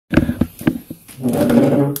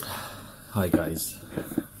Hi guys,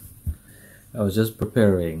 I was just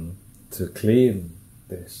preparing to clean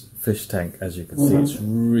this fish tank. As you can see, it's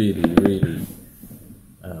really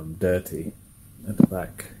dirty at the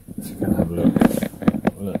back. If you can have a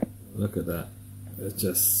look at that. It's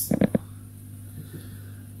just,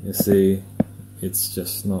 you see, it's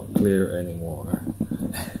just not clear anymore.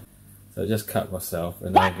 So I just cut myself,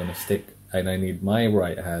 and now I'm gonna stick, and I need my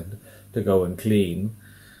right hand to go and clean,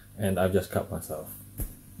 and I've just cut myself.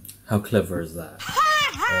 How clever is that?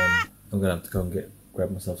 I'm gonna have to go and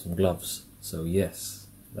grab myself some gloves. So yes,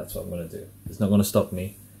 that's what I'm gonna do. It's not gonna stop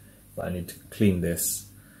me, but I need to clean this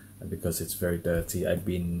because it's very dirty. I've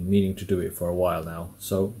been meaning to do it for a while now.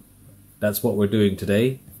 So that's what we're doing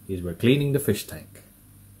today, is we're cleaning the fish tank.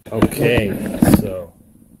 Okay, so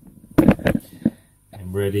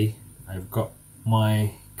I'm ready. I've got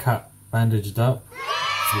my cut bandaged up.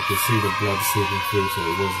 You can see the blood seeping through, so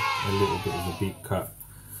it was a little bit of a deep cut.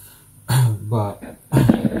 But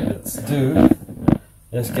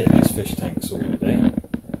let's get this fish tank sorted, eh?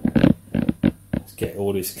 Let's get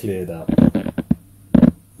all this cleared up.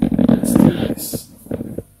 Let's do this.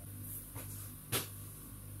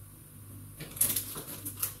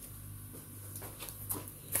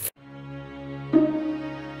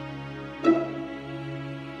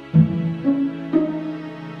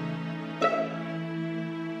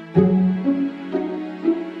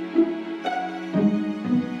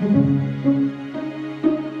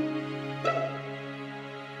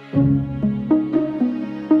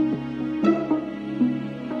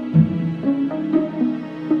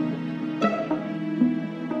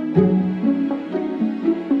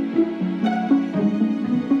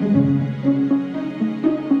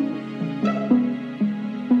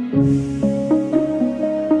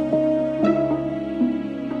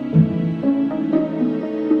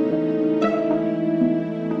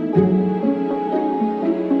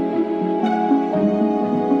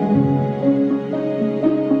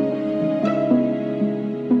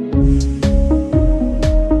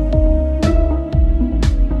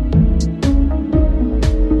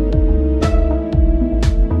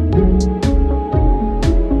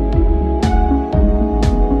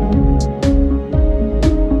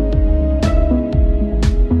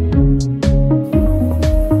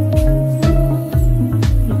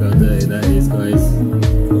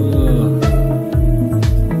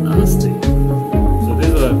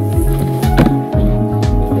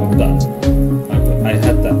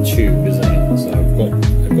 Tube, isn't it? So I've got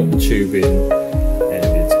the tube in,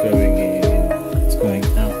 and it's going in. It's going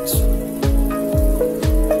out.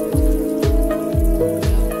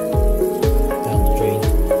 Down the drain.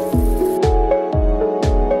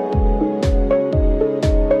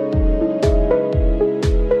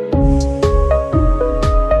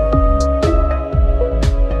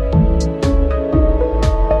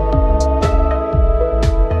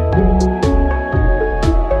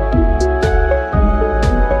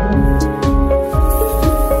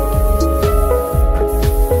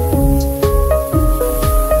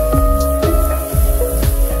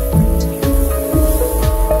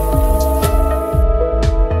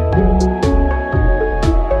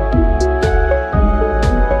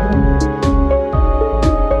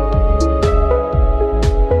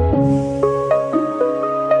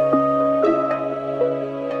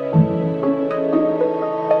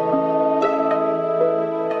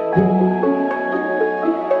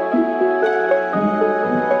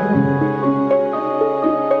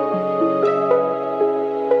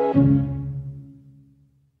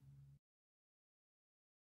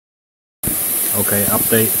 Okay,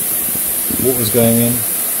 update. Water's going in.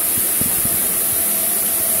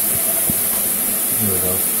 There we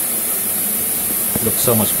go. Looks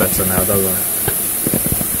so much better now, doesn't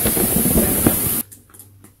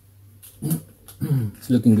it? It's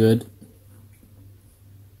looking good.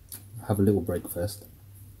 Have a little break first.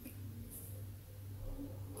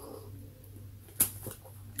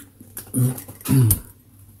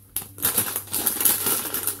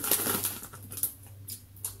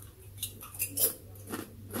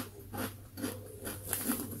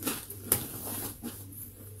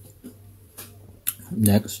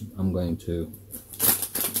 Next, I'm going to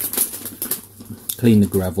clean the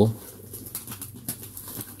gravel,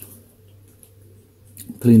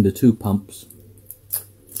 clean the 2 pumps,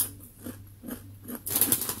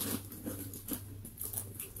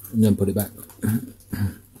 and then put it back.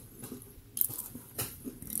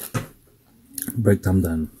 Break time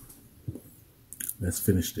done. Let's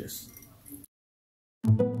finish this.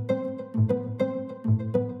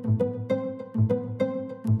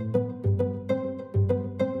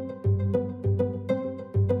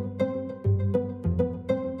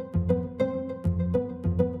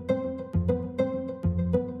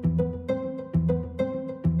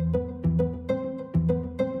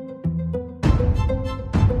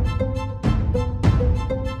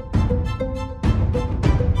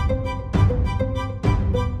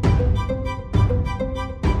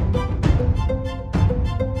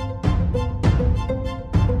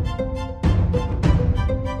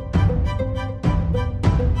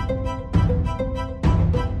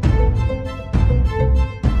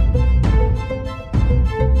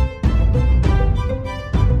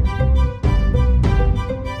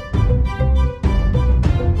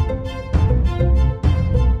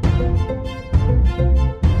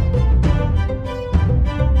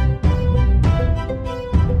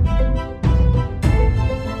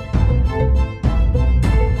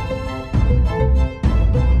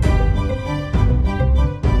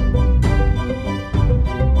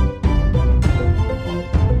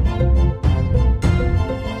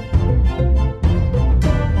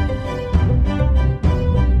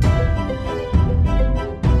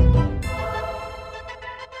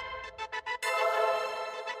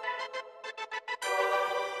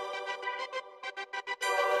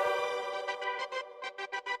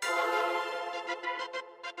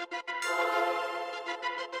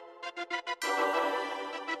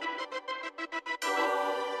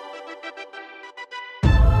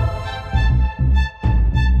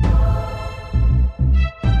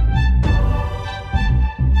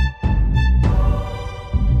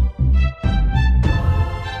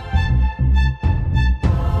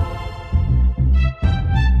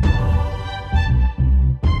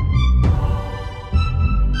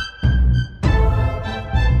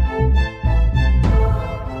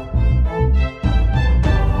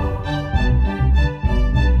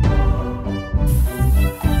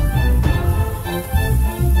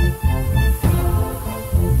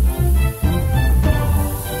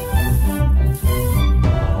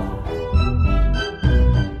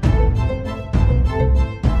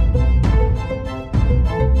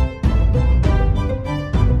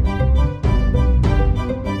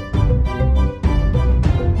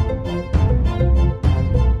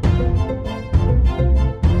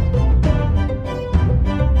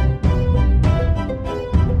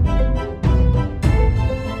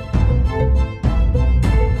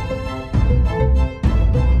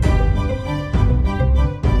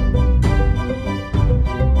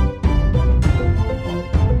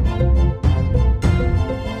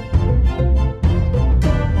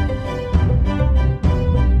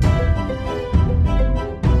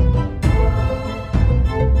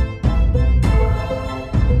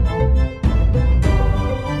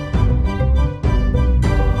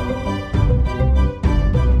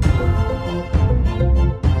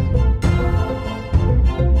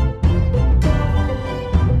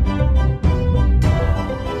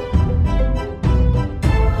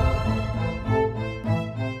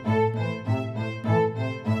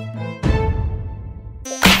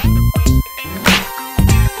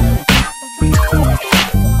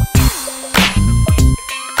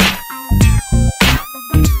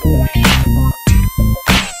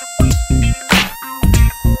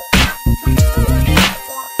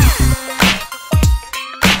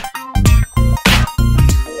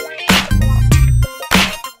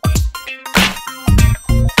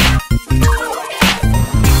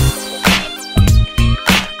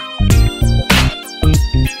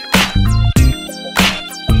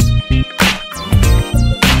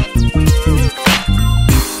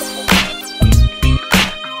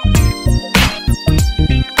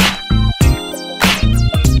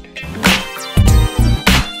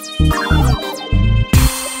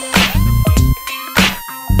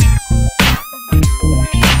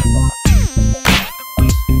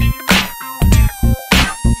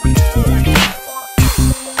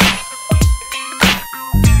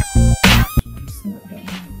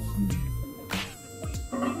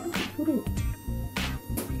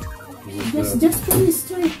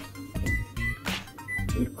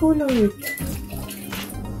 color it.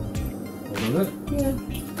 All of it? Yeah.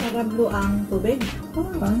 Para blue ang tubig.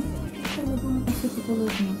 Parang. Talagang kasi color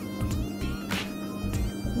mo.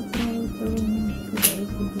 So, try ito. So, I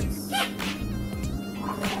put this.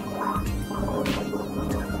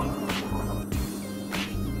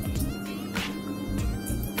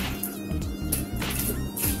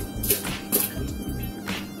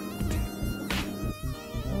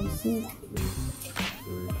 See.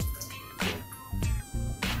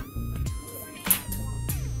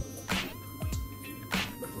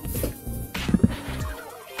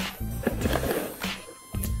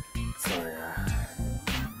 Sorry,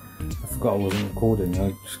 I forgot I wasn't recording.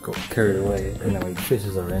 I just got carried away. Anyway, the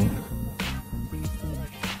fishes are in.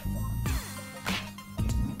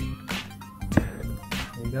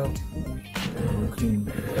 There you go. All clean.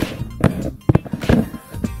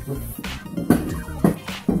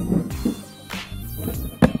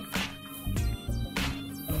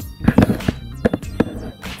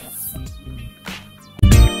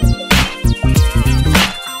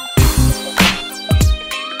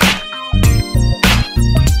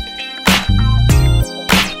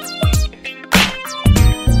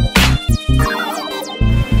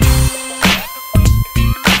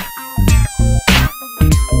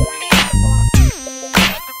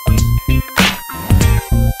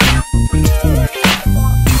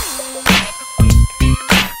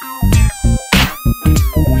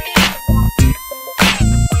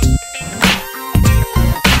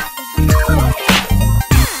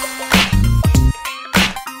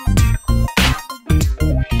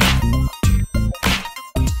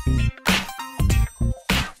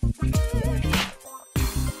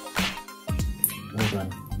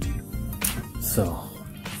 So,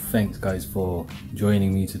 thanks guys for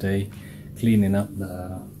joining me today, cleaning up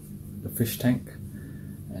the fish tank,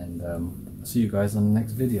 and I'll see you guys on the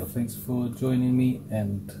next video. Thanks for joining me,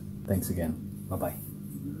 and thanks again. Bye bye.